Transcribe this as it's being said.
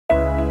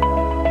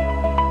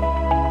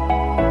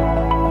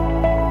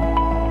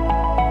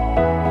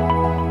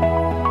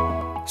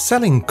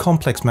Selling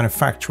complex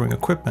manufacturing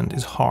equipment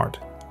is hard,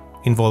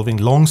 involving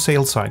long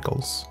sales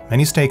cycles,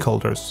 many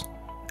stakeholders,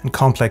 and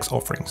complex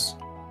offerings.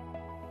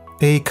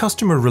 A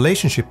customer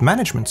relationship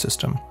management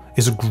system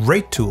is a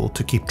great tool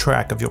to keep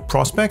track of your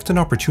prospects and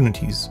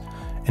opportunities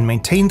and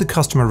maintain the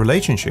customer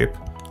relationship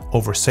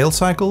over sales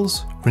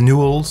cycles,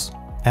 renewals,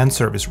 and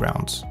service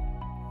rounds.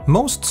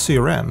 Most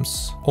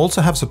CRMs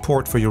also have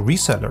support for your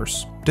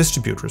resellers,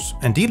 distributors,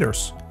 and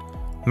dealers,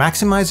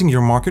 maximizing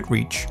your market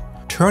reach,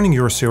 turning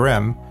your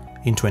CRM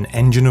into an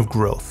engine of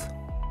growth.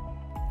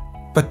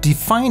 But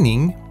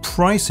defining,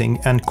 pricing,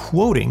 and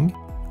quoting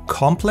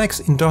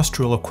complex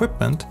industrial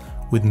equipment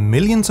with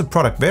millions of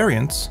product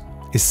variants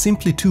is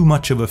simply too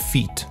much of a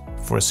feat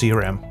for a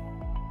CRM.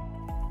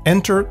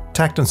 Enter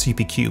Tacton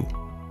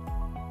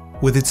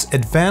CPQ. With its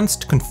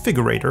advanced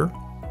configurator,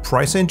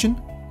 price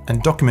engine,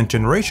 and document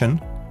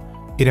generation,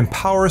 it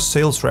empowers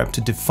sales rep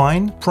to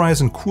define,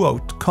 price, and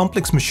quote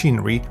complex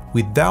machinery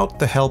without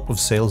the help of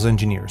sales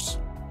engineers.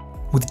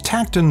 With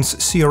Tacton's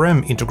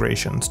CRM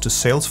integrations to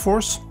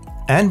Salesforce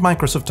and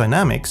Microsoft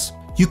Dynamics,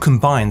 you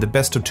combine the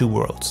best of two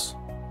worlds.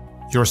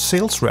 Your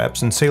sales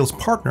reps and sales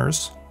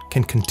partners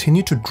can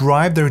continue to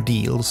drive their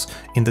deals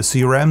in the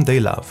CRM they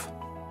love.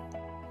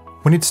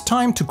 When it's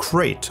time to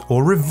create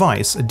or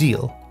revise a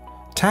deal,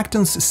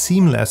 Tacton's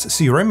seamless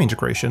CRM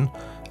integration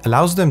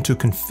allows them to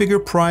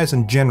configure, price,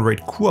 and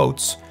generate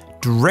quotes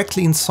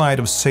directly inside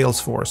of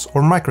Salesforce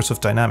or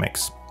Microsoft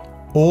Dynamics,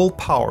 all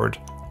powered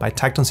by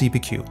Tacton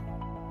CPQ.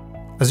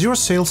 As your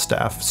sales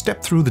staff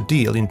step through the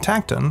deal in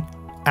Tacton,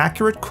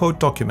 accurate quote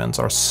documents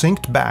are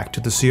synced back to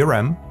the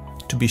CRM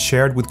to be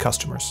shared with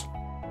customers.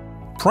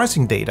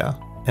 Pricing data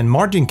and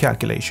margin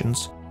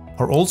calculations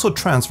are also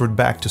transferred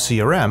back to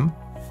CRM,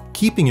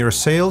 keeping your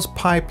sales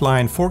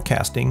pipeline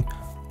forecasting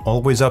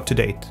always up to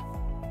date.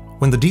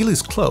 When the deal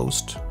is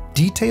closed,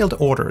 detailed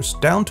orders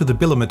down to the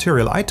bill of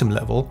material item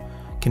level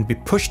can be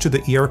pushed to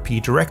the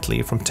ERP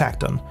directly from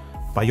Tacton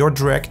by your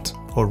direct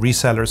or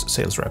reseller's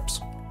sales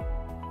reps.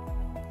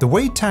 The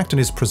way Tacton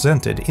is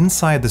presented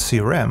inside the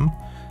CRM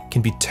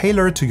can be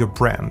tailored to your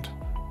brand,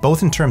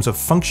 both in terms of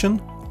function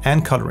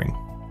and coloring.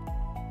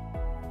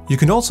 You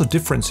can also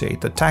differentiate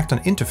the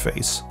Tacton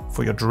interface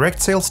for your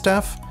direct sales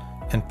staff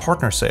and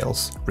partner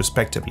sales,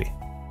 respectively.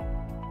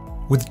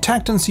 With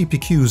Tacton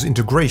CPQ's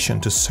integration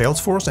to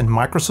Salesforce and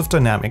Microsoft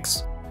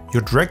Dynamics,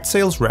 your direct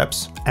sales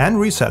reps and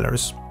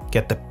resellers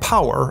get the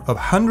power of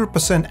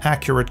 100%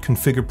 accurate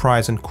configure,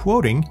 price, and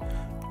quoting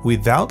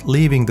without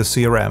leaving the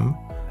CRM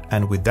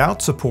and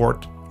without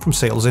support from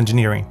sales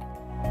engineering.